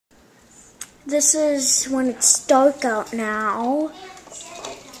This is when it's dark out now.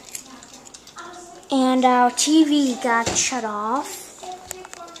 And our TV got shut off.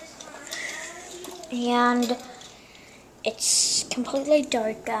 And it's completely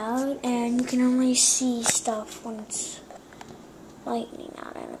dark out, and you can only see stuff when it's lightning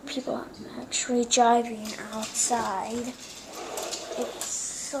out and people are actually driving outside. It's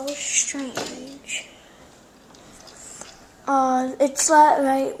so strange. It's like,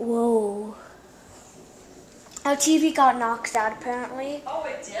 right, whoa. Our TV got knocked out apparently. Oh,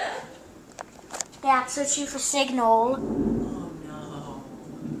 it did? Yeah, it's searching for signal. Oh, no.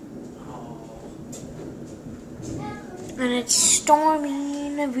 Oh. And it's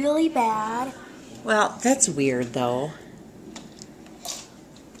storming really bad. Well, that's weird, though.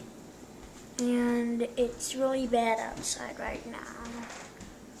 And it's really bad outside right now.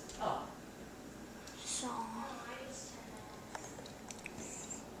 Oh. So,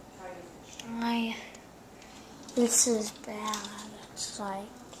 this is bad. It's like,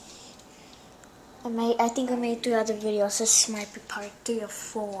 I think I made 3 other videos. This might be part 3 or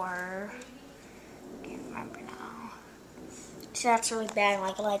 4. I can't remember now. So that's really bad.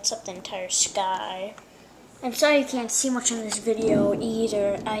 Like, it lights up the entire sky. I'm sorry you can't see much in this video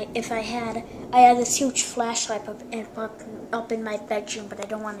either. I had this huge flashlight up in my bedroom, but I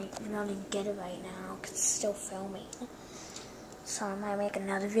don't want to really get it right now because it's still filming. So I might make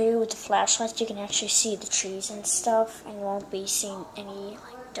another video with the flashlight. You can actually see the trees and stuff, and you won't be seeing any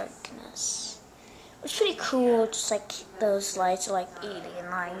like darkness. It's pretty cool. Just like those lights are like alien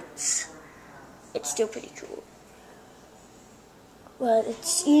lights. It's still pretty cool. But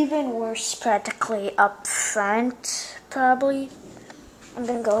it's even worse practically up front, probably. I'm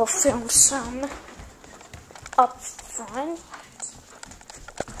gonna go film some up front.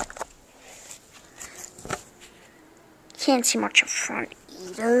 Can't see much up front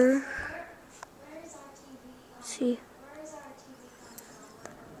either. See?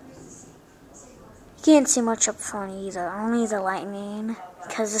 Can't see much up front either, only the lightning.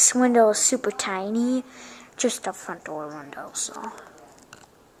 Because this window is super tiny, just the front door window, so.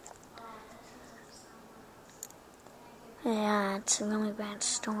 Yeah, it's a really bad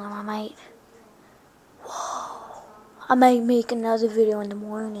storm. I might make another video in the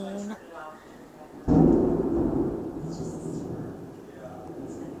morning.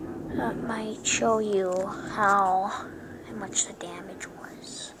 That might show you how much the damage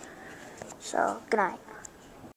was. So, good night.